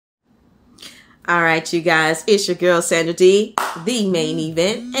All right, you guys, it's your girl Sandra D, the main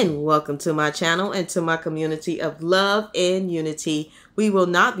event, and welcome to my channel and to my community of love and unity. We will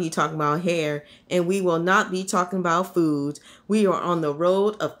not be talking about hair, and we will not be talking about food. We are on the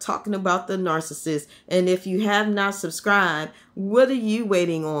road of talking about the narcissist, and if you have not subscribed, what are you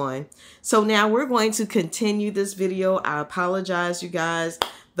waiting on? So now we're going to continue this video. I apologize, you guys.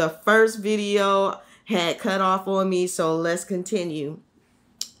 The first video had cut off on me, so let's continue.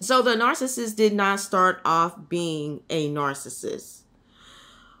 So the narcissist did not start off being a narcissist.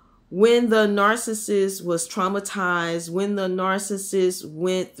 When the narcissist was traumatized, when the narcissist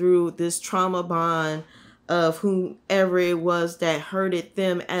went through this trauma bond of whomever it was that hurted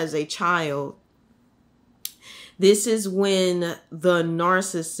them as a child, this is when the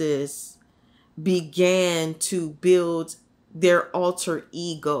narcissist began to build their alter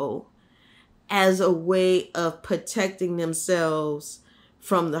ego as a way of protecting themselves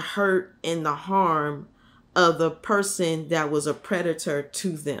from the hurt and the harm of the person that was a predator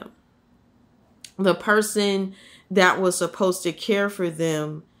to them. The person that was supposed to care for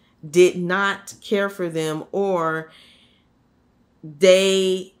them did not care for them, or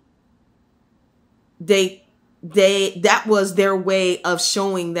that was their way of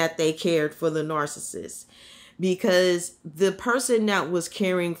showing that they cared for the narcissist. Because the person that was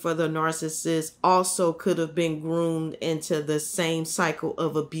caring for the narcissist also could have been groomed into the same cycle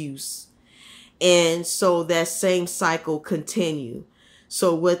of abuse. And so that same cycle continued.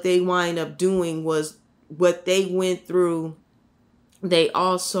 So what they wind up doing was what they went through, they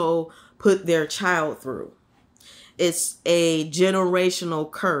also put their child through. It's a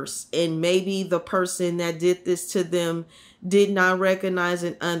generational curse. And maybe the person that did this to them did not recognize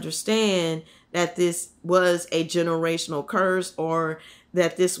and understand that this was a generational curse, or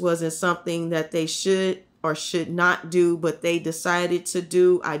that this wasn't something that they should or should not do, but they decided to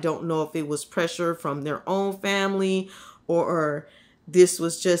do. I don't know if it was pressure from their own family, or this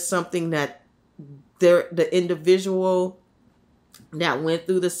was just something that the individual that went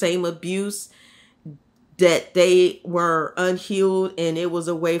through the same abuse, that they were unhealed, and it was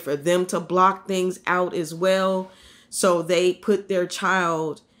a way for them to block things out as well. So they put their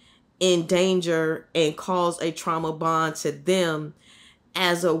child in danger and cause a trauma bond to them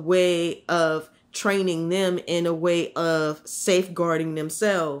as a way of training them, in a way of safeguarding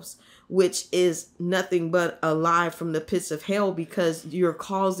themselves, which is nothing but a lie from the pits of hell, because you're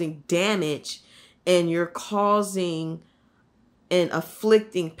causing damage and you're causing and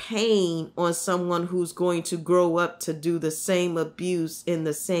afflicting pain on someone who's going to grow up to do the same abuse and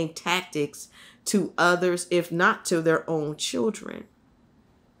the same tactics to others, if not to their own children.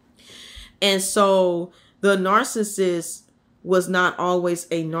 And so the narcissist was not always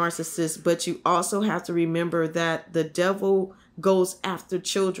a narcissist, but you also have to remember that the devil goes after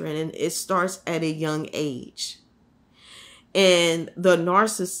children, and it starts at a young age. And the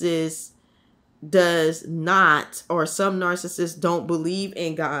narcissist does not, or some narcissists don't believe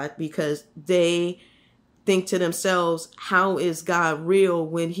in God, because they think to themselves, how is God real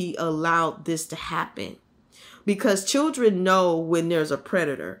when he allowed this to happen? Because children know when there's a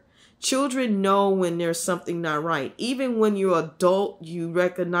predator. Children know when there's something not right. Even when you're adult, you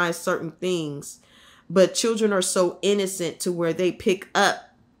recognize certain things. But children are so innocent to where they pick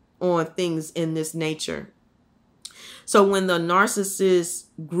up on things in this nature. So when the narcissist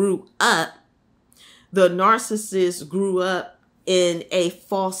grew up, the narcissist grew up in a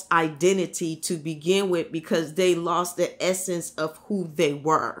false identity to begin with, because they lost the essence of who they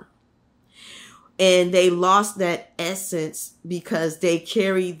were. And they lost that essence because they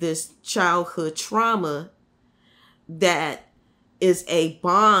carry this childhood trauma that is a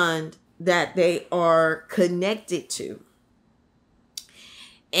bond that they are connected to.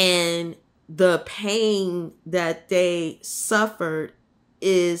 And the pain that they suffered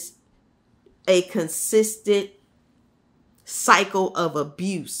is a consistent cycle of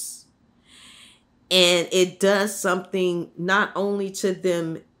abuse. And it does something not only to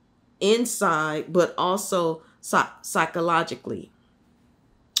them inside, but also psychologically.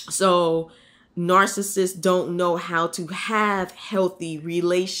 So narcissists don't know how to have healthy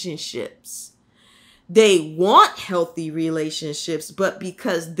relationships. They want healthy relationships, but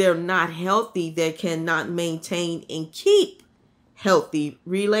because they're not healthy, they cannot maintain and keep healthy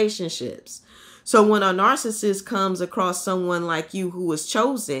relationships. So when a narcissist comes across someone like you who was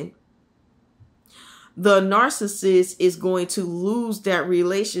chosen, the narcissist is going to lose that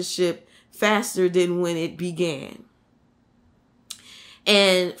relationship faster than when it began.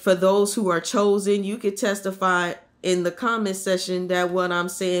 And for those who are chosen, you could testify in the comment section that what I'm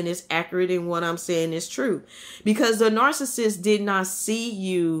saying is accurate and what I'm saying is true. Because the narcissist did not see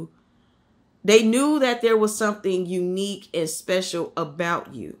you They knew that there was something unique and special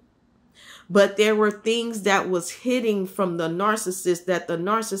about you. But there were things that was hidden from the narcissist that the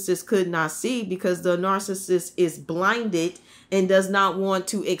narcissist could not see, because the narcissist is blinded and does not want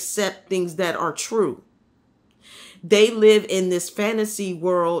to accept things that are true. They live in this fantasy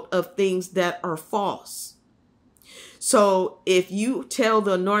world of things that are false. So if you tell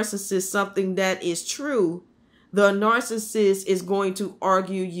the narcissist something that is true, the narcissist is going to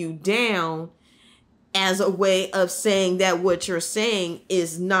argue you down as a way of saying that what you're saying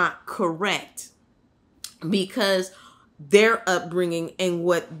is not correct, because their upbringing and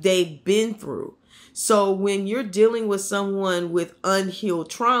what they've been through. So when you're dealing with someone with unhealed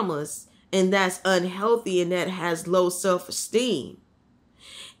traumas, and that's unhealthy and that has low self-esteem,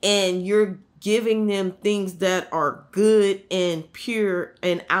 and you're giving them things that are good and pure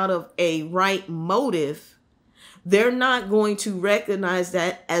and out of a right motive, they're not going to recognize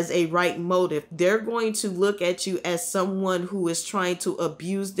that as a right motive. They're going to look at you as someone who is trying to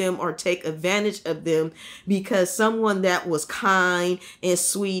abuse them or take advantage of them, because someone that was kind and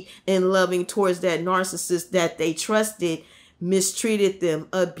sweet and loving towards that narcissist that they trusted mistreated them,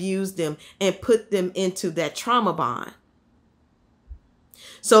 abused them, and put them into that trauma bond.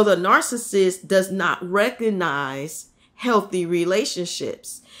 So the narcissist does not recognize healthy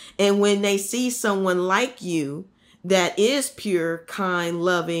relationships. And when they see someone like you that is pure, kind,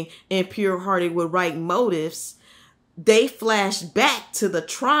 loving, and pure-hearted with right motives, they flash back to the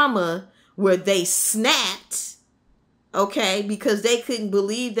trauma where they snapped, okay, because they couldn't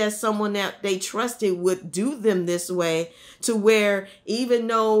believe that someone that they trusted would do them this way, to where even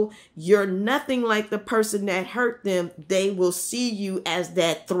though you're nothing like the person that hurt them, they will see you as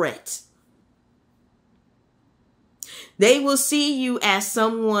that threat. They will see you as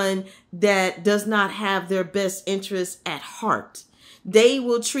someone that does not have their best interests at heart. They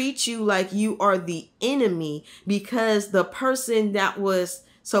will treat you like you are the enemy, because the person that was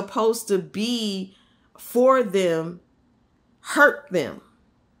supposed to be for them hurt them.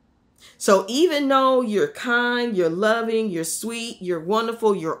 So even though you're kind, you're loving, you're sweet, you're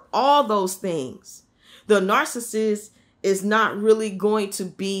wonderful, you're all those things, the narcissist is not really going to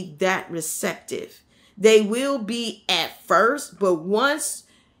be that receptive. They will be at first, but once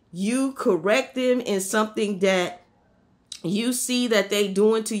you correct them in something that you see that they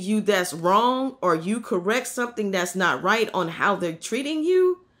doing to you that's wrong, or you correct something that's not right on how they're treating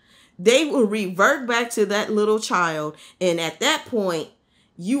you, they will revert back to that little child. And at that point,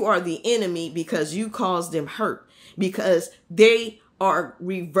 you are the enemy because you caused them hurt, because they are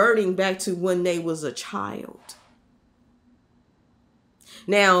reverting back to when they was a child.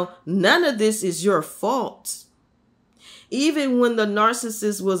 Now, none of this is your fault. Even when the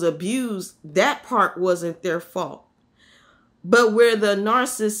narcissist was abused, that part wasn't their fault. But where the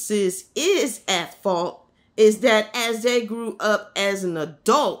narcissist is at fault is that as they grew up as an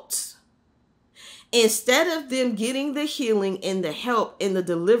adult, instead of them getting the healing and the help and the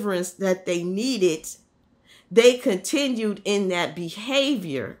deliverance that they needed, they continued in that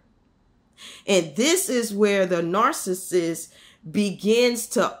behavior. And this is where the narcissist begins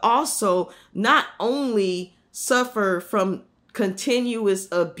to also not only suffer from continuous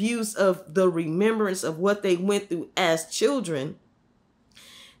abuse of the remembrance of what they went through as children,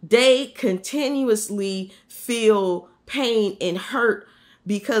 they continuously feel pain and hurt,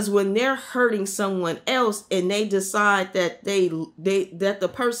 because when they're hurting someone else and they decide that that the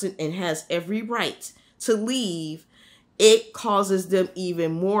person and has every right to leave, it causes them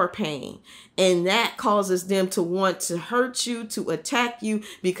even more pain. And that causes them to want to hurt you, to attack you,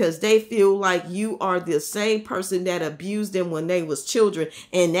 because they feel like you are the same person that abused them when they was children,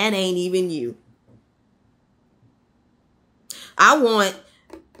 and that ain't even you. I want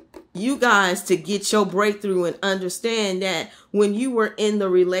you guys to get your breakthrough and understand that when you were in the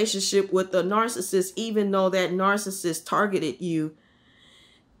relationship with the narcissist, even though that narcissist targeted you,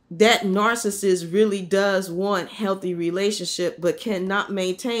 that narcissist really does want healthy relationship, but cannot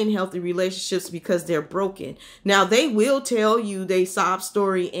maintain healthy relationships because they're broken. Now, they will tell you their sob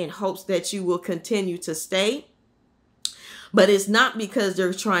story in hopes that you will continue to stay, but it's not because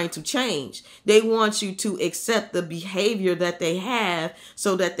they're trying to change. They want you to accept the behavior that they have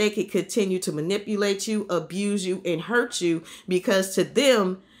so that they can continue to manipulate you, abuse you, and hurt you, because to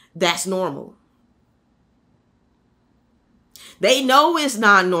them, that's normal. They know it's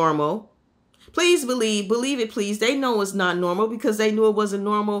not normal. Please believe it, please. They know it's not normal because they knew it wasn't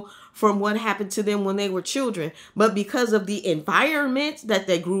normal from what happened to them when they were children. But because of the environment that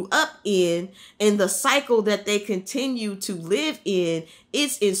they grew up in and the cycle that they continue to live in,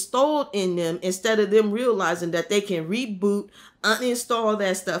 it's installed in them instead of them realizing that they can reboot, uninstall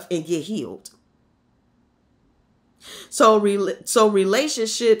that stuff and get healed. So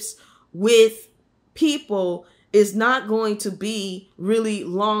relationships with people is not going to be really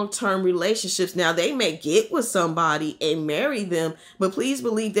long-term relationships. Now, they may get with somebody and marry them, but please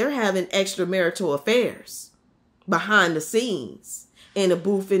believe they're having extramarital affairs behind the scenes in a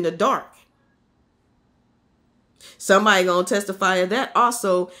booth in the dark. Somebody gonna testify of that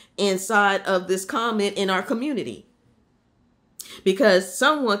also inside of this comment in our community. Because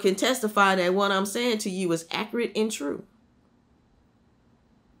someone can testify that what I'm saying to you is accurate and true.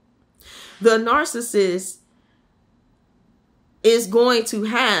 The narcissist is going to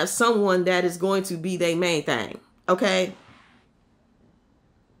have someone that is going to be their main thing. Okay?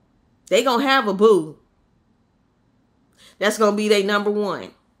 They gonna have a boo. That's gonna be their number one.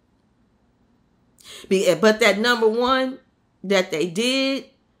 But that number one that they did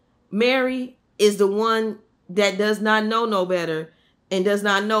marry is the one that does not know no better and does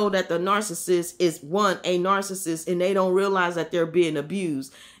not know that the narcissist is a narcissist, and they don't realize that they're being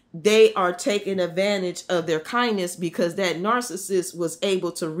abused. They are taking advantage of their kindness because that narcissist was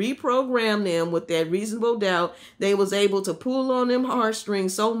able to reprogram them with that reasonable doubt. They was able to pull on them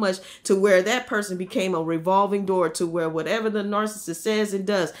heartstrings so much to where that person became a revolving door to where whatever the narcissist says and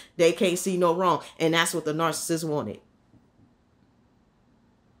does, they can't see no wrong. And that's what the narcissist wanted.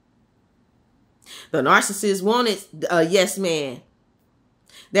 The narcissist wanted a yes man.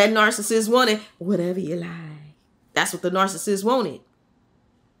 That narcissist wanted whatever you like. That's what the narcissist wanted.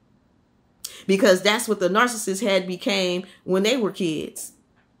 Because that's what the narcissist had became when they were kids.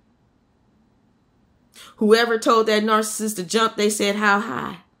 Whoever told that narcissist to jump, they said, how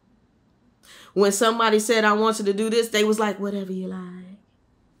high? When somebody said, I want you to do this, they was like, whatever you like.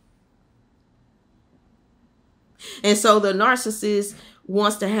 And so the narcissist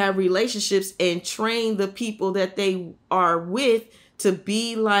wants to have relationships and train the people that they are with to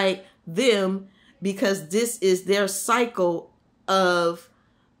be like them, because this is their cycle of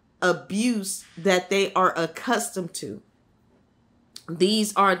abuse that they are accustomed to.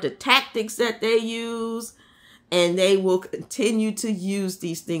 These are the tactics that they use, and they will continue to use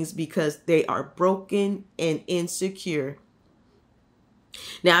these things because they are broken and insecure.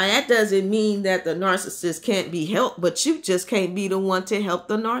 Now, that doesn't mean that the narcissist can't be helped, but you just can't be the one to help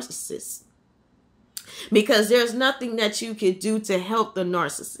the narcissist, because there's nothing that you can do to help the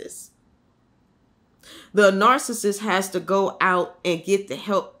narcissist. The narcissist has to go out and get the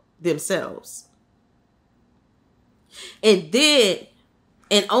help themselves. And then,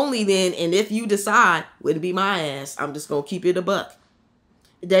 and only then, and if you decide, would it be my ass, I'm just going to keep it a buck,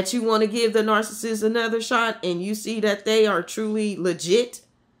 that you want to give the narcissist another shot and you see that they are truly legit,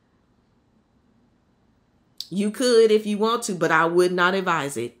 you could if you want to, but I would not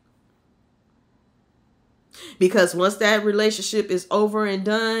advise it. Because once that relationship is over and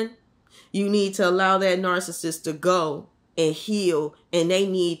done, you need to allow that narcissist to go and heal, and they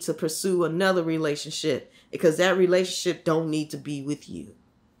need to pursue another relationship, because that relationship don't need to be with you.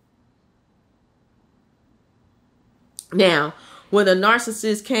 Now, when a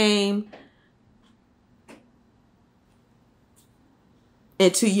narcissist came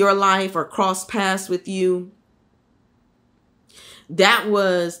into your life or crossed paths with you, that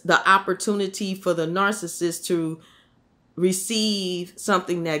was the opportunity for the narcissist to receive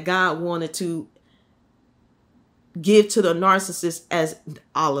something that God wanted to give to the narcissist as an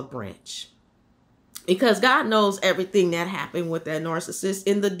olive branch. Because God knows everything that happened with that narcissist,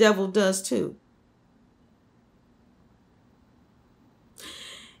 and the devil does too.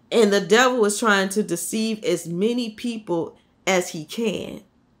 And the devil is trying to deceive as many people as he can.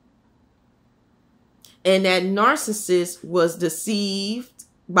 And that narcissist was deceived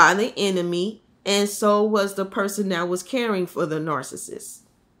by the enemy, and so was the person that was caring for the narcissist.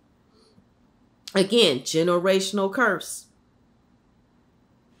 Again, generational curse.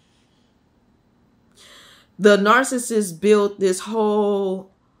 The narcissist built this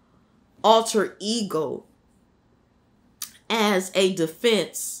whole alter ego as a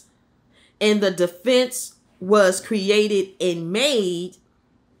defense. And the defense was created and made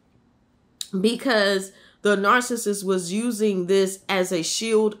because the narcissist was using this as a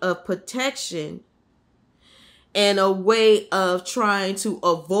shield of protection and a way of trying to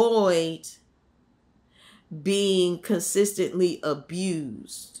avoid being consistently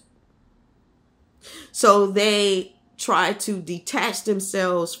abused. So they try to detach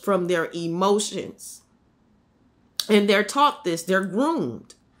themselves from their emotions. And they're taught this, they're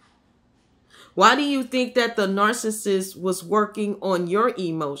groomed. Why do you think that the narcissist was working on your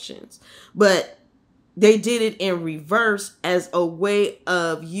emotions? But They did it in reverse as a way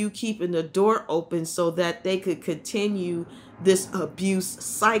of you keeping the door open so that they could continue this abuse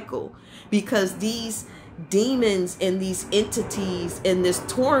cycle. Because these demons and these entities and this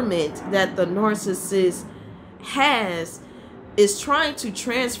torment that the narcissist has is trying to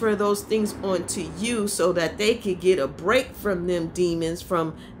transfer those things onto you so that they could get a break from them demons,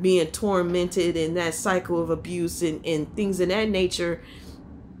 from being tormented in that cycle of abuse and things of that nature,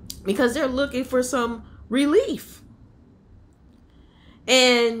 because they're looking for some relief.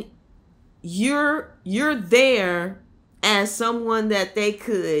 And you're there as someone that they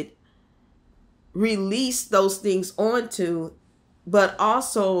could release those things onto, but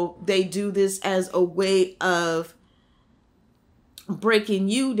also they do this as a way of breaking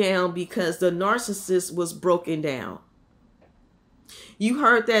you down because the narcissist was broken down. You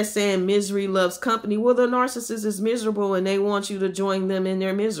heard that saying, misery loves company. Well, the narcissist is miserable and they want you to join them in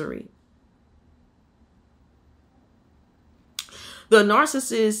their misery. The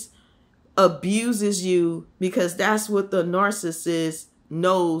narcissist abuses you because that's what the narcissist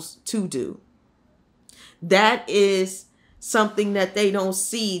knows to do. That is something that they don't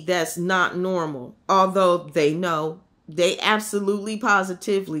see that's not normal, although they know. They absolutely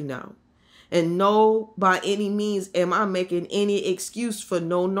positively know. And no, by any means am I making any excuse for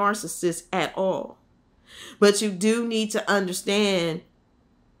no narcissist at all. But you do need to understand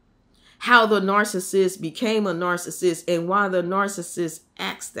how the narcissist became a narcissist and why the narcissist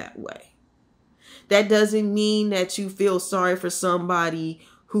acts that way. That doesn't mean that you feel sorry for somebody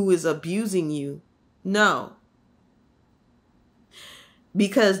who is abusing you. No.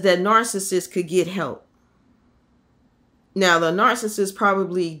 Because that narcissist could get help. Now, the narcissist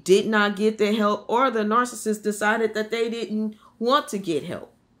probably did not get the help, or the narcissist decided that they didn't want to get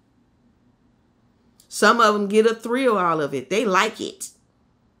help. Some of them get a thrill out of it. They like it.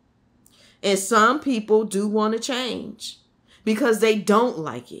 And some people do want to change because they don't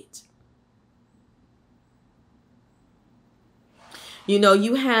like it. You know,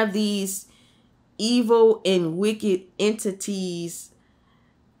 you have these evil and wicked entities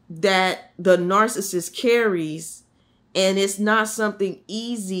that the narcissist carries, and it's not something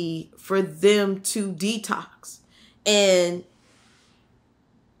easy for them to detox. And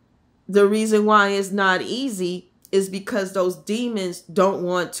the reason why it's not easy is because those demons don't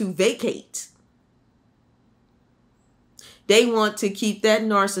want to vacate. They want to keep that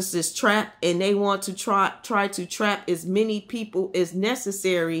narcissist trapped, and they want to try to trap as many people as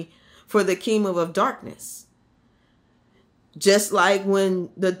necessary for the kingdom of darkness. Just like when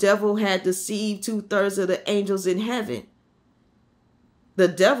the devil had deceived 2/3 of the angels in heaven. The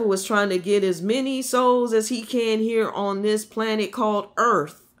devil was trying to get as many souls as he can here on this planet called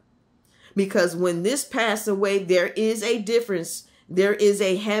Earth. Because when this passed away, there is a difference. There is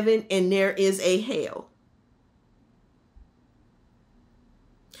a heaven and there is a hell.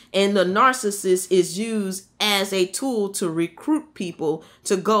 And the narcissist is used as a tool to recruit people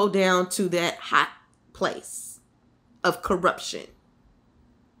to go down to that hot place of corruption.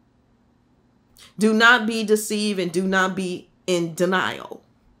 Do not be deceived and do not be in denial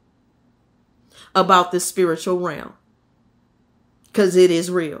about the spiritual realm, because it is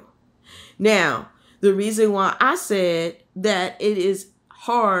real. Now, the reason why I said that it is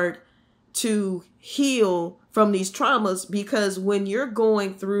hard to heal from these traumas, because when you're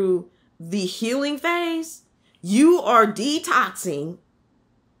going through the healing phase, you are detoxing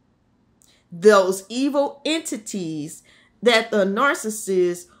those evil entities that the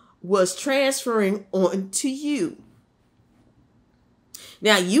narcissist was transferring onto you.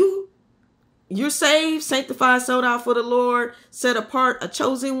 Now you're saved, sanctified, sold out for the Lord, set apart, a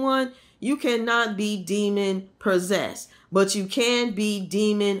chosen one. You cannot be demon possessed, but you can be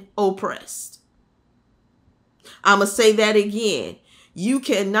demon oppressed. I'm going to say that again. You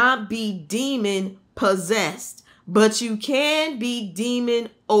cannot be demon possessed, but you can be demon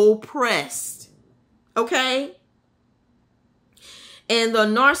oppressed. Okay? And the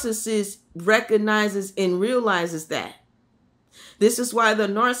narcissist recognizes and realizes that. This is why the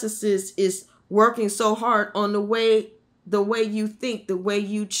narcissist is working so hard on the way you think, the way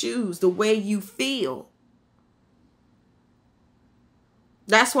you choose, the way you feel.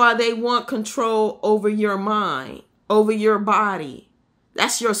 That's why they want control over your mind, over your body.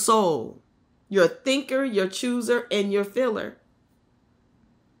 That's your soul, your thinker, your chooser, and your feeler.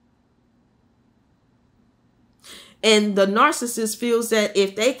 And the narcissist feels that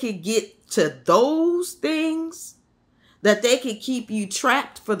if they could get to those things, that they could keep you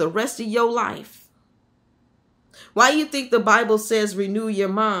trapped for the rest of your life. Why do you think the Bible says renew your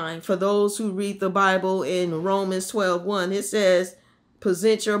mind? For those who read the Bible in Romans 12:1, it says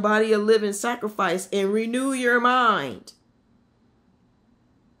Present your body a living sacrifice and renew your mind.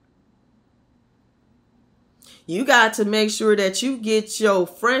 You got to make sure that you get your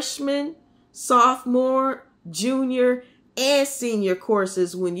freshman, sophomore, junior, and senior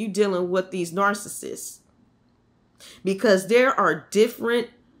courses when you're dealing with these narcissists. Because there are different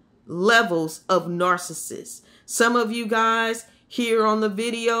levels of narcissists. Some of you guys here on the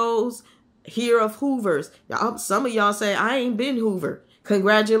videos hear of Hoovers. Some of y'all say, I ain't been Hoover.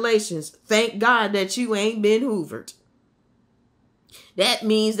 Congratulations. Thank God that you ain't been Hoovered. That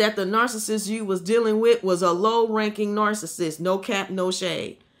means that the narcissist you was dealing with was a low-ranking narcissist. No cap, no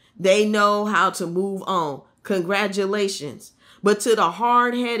shade. They know how to move on. Congratulations. But to the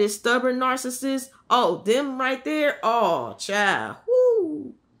hard-headed, stubborn narcissist, oh, them right there, oh, child.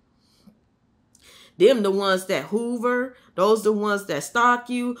 Woo. Them the ones that hoover. Those the ones that stalk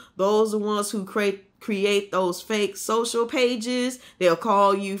you. Those the ones who create those fake social pages. They'll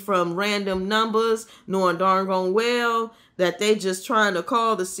call you from random numbers, knowing darn gone well that they just trying to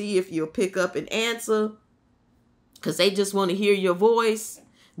call to see if you'll pick up and answer. Because they just want to hear your voice.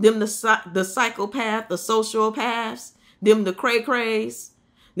 Them the psychopath, the sociopaths. Them the cray-crays.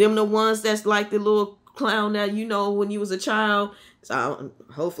 Them the ones that's like the little clown that you know when you was a child. So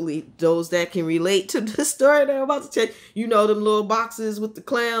hopefully those that can relate to the story that I'm about to tell you, you know them little boxes with the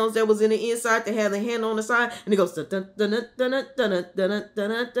clowns that was in the inside. They have the hand on the side and it goes and then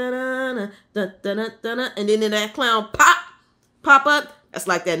in that clown pop up. That's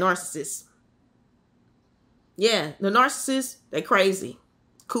like that narcissist. Yeah, the narcissists, they crazy.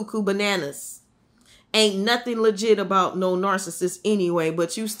 Cuckoo bananas. Ain't nothing legit about no narcissist anyway,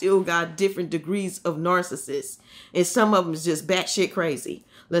 but you still got different degrees of narcissists. And some of them is just batshit crazy.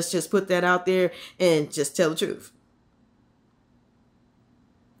 Let's just put that out there and just tell the truth.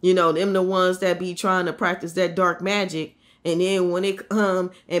 You know, them the ones that be trying to practice that dark magic. And then when it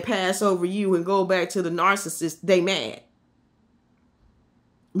come and pass over you and go back to the narcissist, they mad.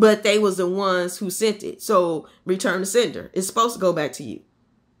 But they was the ones who sent it. So return the sender. It's supposed to go back to you.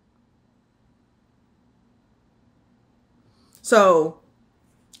 So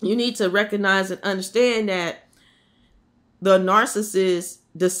you need to recognize and understand that the narcissist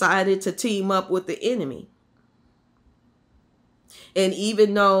decided to team up with the enemy. And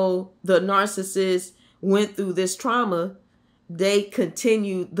even though the narcissist went through this trauma, they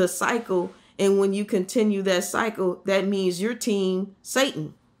continue the cycle. And when you continue that cycle, that means your team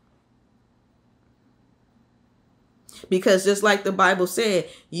Satan. Because just like the Bible said,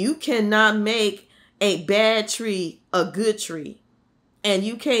 you cannot make a bad tree a good tree. And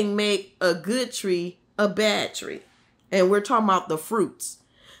you can't make a good tree a bad tree. And we're talking about the fruits.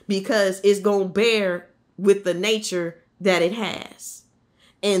 Because it's going to bear with the nature that it has.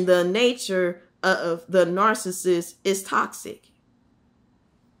 And the nature of the narcissist is toxic.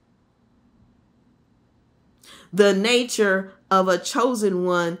 The nature of a chosen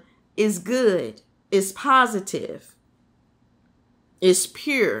one is good. It's positive. It's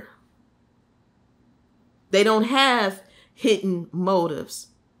pure. They don't have hidden motives,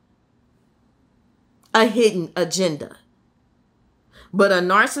 a hidden agenda. But a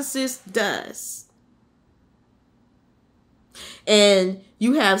narcissist does. And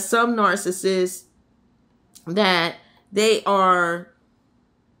you have some narcissists that they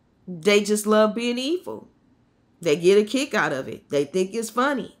just love being evil. They get a kick out of it. They think it's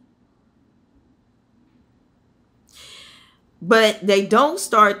funny. But they don't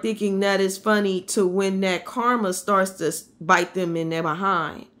start thinking that it's funny to when that karma starts to bite them in their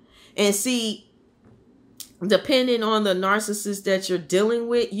behind. And see, depending on the narcissist that you're dealing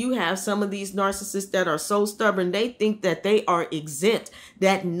with, you have some of these narcissists that are so stubborn, they think that they are exempt,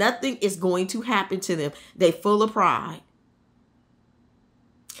 that nothing is going to happen to them. They full of pride.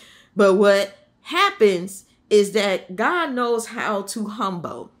 But what happens is that God knows how to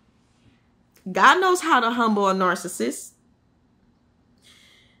humble. God knows how to humble a narcissist.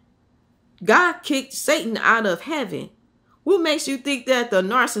 God kicked Satan out of heaven. What makes you think that the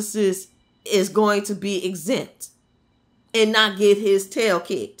narcissist is going to be exempt and not get his tail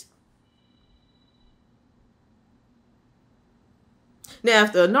kicked? Now,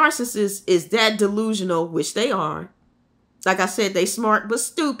 if the narcissist is that delusional, which they are, like I said, they smart but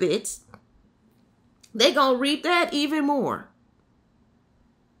stupid, they gonna reap that even more.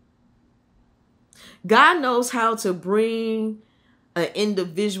 God knows how to bring an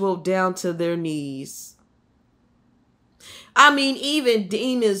individual down to their knees. I mean, even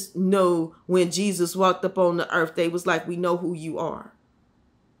demons know when Jesus walked up on the earth, they was like, we know who you are.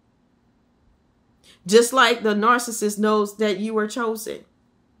 Just like the narcissist knows that you are chosen.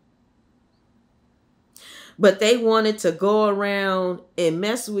 But they wanted to go around and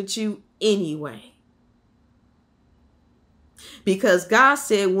mess with you anyway. Because God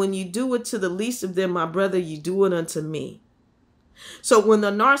said, when you do it to the least of them, my brother, you do it unto me. So when the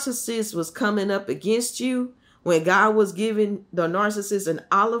narcissist was coming up against you, when God was giving the narcissist an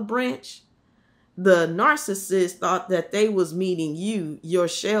olive branch, the narcissist thought that they was meeting you, your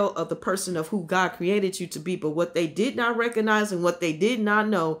shell of the person of who God created you to be. But what they did not recognize and what they did not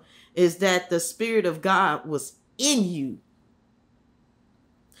know is that the Spirit of God was in you.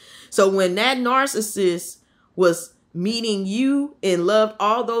 So when that narcissist was meeting you and loved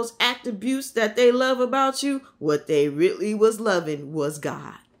all those attributes that they love about you, what they really was loving was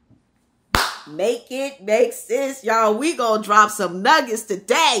God. Make it make sense, y'all. We gonna drop some nuggets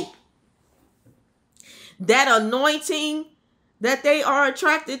today. That anointing that they are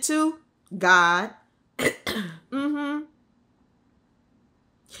attracted to, God.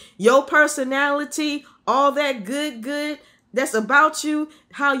 Your personality, all that good that's about you,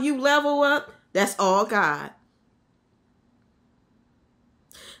 how you level up, that's all God.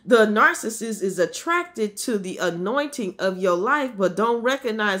 The narcissist is attracted to the anointing of your life, but don't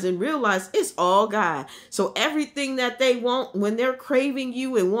recognize and realize it's all God. So everything that they want when they're craving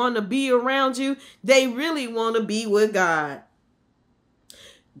you and want to be around you, they really want to be with God.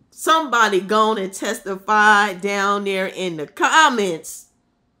 Somebody go and testify down there in the comments.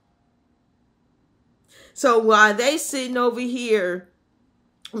 So while they sitting over here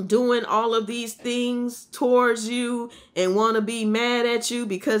doing all of these things towards you and want to be mad at you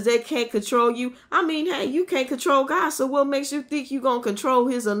because they can't control you. I mean, hey, you can't control God. So what makes you think you're going to control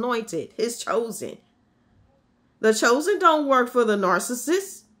his anointed, his chosen? The chosen don't work for the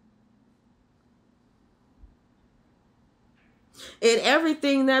narcissist. And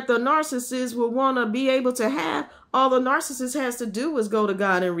everything that the narcissist will want to be able to have, all the narcissist has to do is go to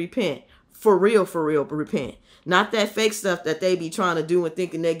God and repent. For real, repent. Not that fake stuff that they be trying to do and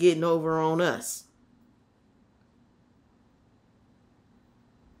thinking they're getting over on us.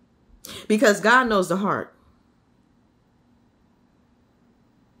 Because God knows the heart.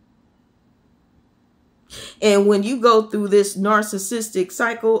 And when you go through this narcissistic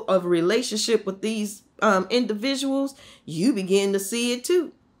cycle of relationship with these individuals, you begin to see it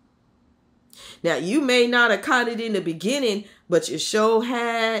too. Now, you may not have caught it in the beginning, but you sure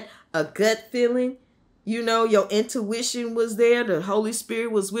had a gut feeling. You know, your intuition was there. The Holy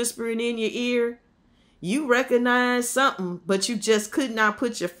Spirit was whispering in your ear. You recognized something, but you just could not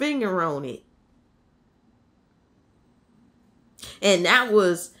put your finger on it. And that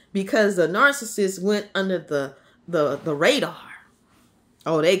was because the narcissist went under the radar.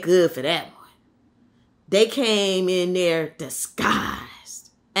 Oh, they good for that one. They came in there disguised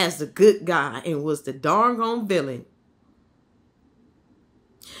as the good guy and was the doggone villain.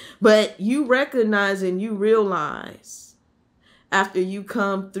 But you recognize and you realize after you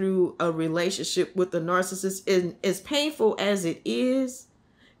come through a relationship with the narcissist, and as painful as it is,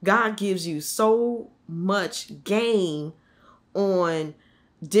 God gives you so much gain on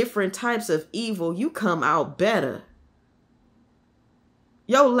different types of evil. You come out better.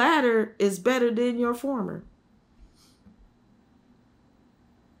 Your latter is better than your former.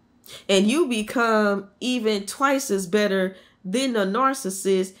 And you become even twice as better than the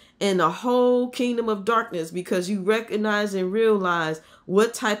narcissist in the whole kingdom of darkness, because you recognize and realize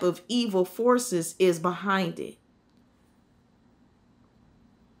what type of evil forces is behind it.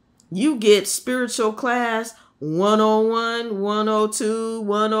 You get spiritual class 101, 102,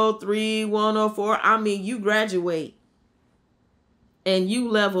 103, 104. I mean, you graduate and you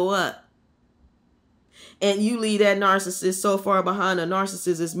level up. And you leave that narcissist so far behind. The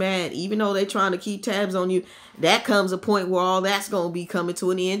narcissist is mad. Even though they're trying to keep tabs on you, that comes a point where all that's going to be coming to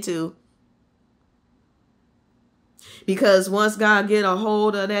an end too. Because once God get a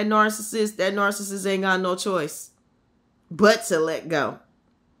hold of that narcissist ain't got no choice but to let go.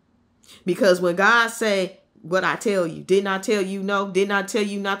 Because when God say, what I tell you, didn't I tell you no? Didn't I tell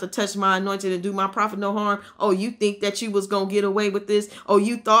you not to touch my anointed and do my prophet no harm? Oh, you think that you was going to get away with this? Oh,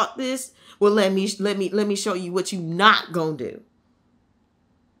 you thought this? Well, let me show you what you not going to do.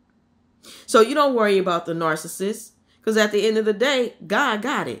 So you don't worry about the narcissist, because at the end of the day, God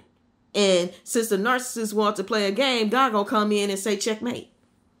got it. And since the narcissist wants to play a game, God going to come in and say checkmate.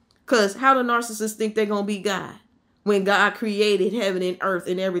 Because how do narcissists think they're going to be God when God created heaven and earth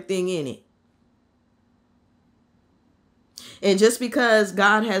and everything in it? And just because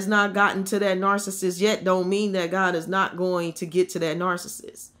God has not gotten to that narcissist yet don't mean that God is not going to get to that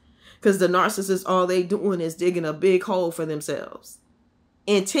narcissist. Because the narcissist, all they doing is digging a big hole for themselves.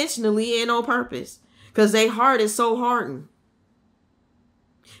 Intentionally and on purpose. Because their heart is so hardened.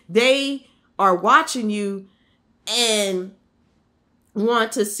 They are watching you and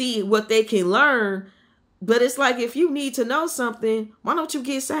want to see what they can learn. But it's like, if you need to know something, why don't you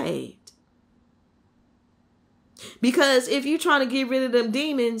get saved? Because if you're trying to get rid of them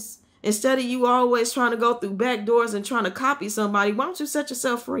demons, instead of you always trying to go through back doors and trying to copy somebody, why don't you set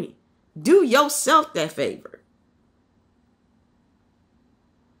yourself free? Do yourself that favor.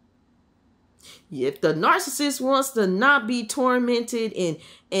 If the narcissist wants to not be tormented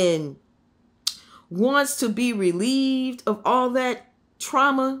and wants to be relieved of all that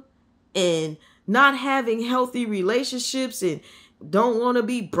trauma and not having healthy relationships and don't want to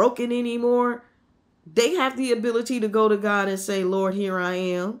be broken anymore, they have the ability to go to God and say, Lord, here I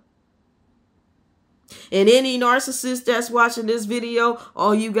am. And any narcissist that's watching this video,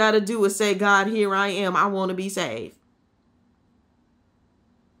 all you got to do is say, God, here I am. I want to be saved.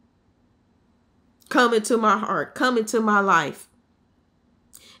 Come into my heart. Come into my life.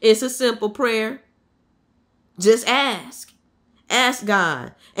 It's a simple prayer. Just ask. Ask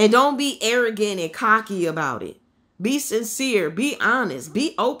God. And don't be arrogant and cocky about it. Be sincere. Be honest.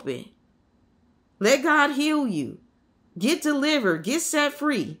 Be open. Let God heal you. Get delivered. Get set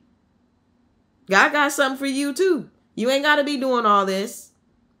free. God got something for you too. You ain't got to be doing all this.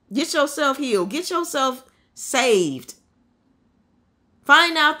 Get yourself healed. Get yourself saved.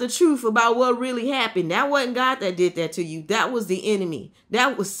 Find out the truth about what really happened. That wasn't God that did that to you. That was the enemy.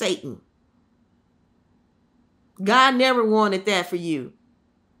 That was Satan. God never wanted that for you.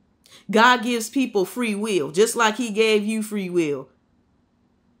 God gives people free will, just like he gave you free will.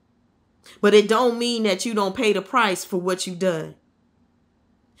 But it don't mean that you don't pay the price for what you've done.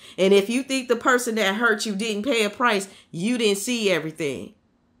 And if you think the person that hurt you didn't pay a price, you didn't see everything.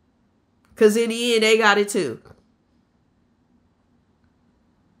 Because in the end, they got it too.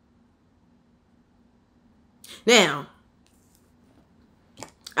 Now,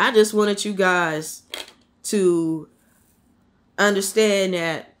 I just wanted you guys to understand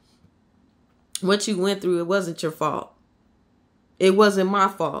that what you went through, it wasn't your fault. It wasn't my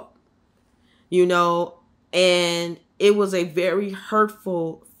fault, you know, and it was a very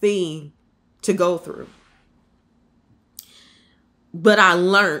hurtful thing to go through. But I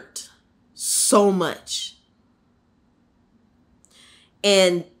learned so much.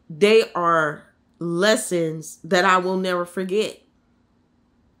 And they are lessons that I will never forget.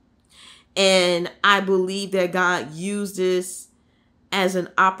 And I believe that God used this as an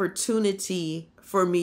opportunity for me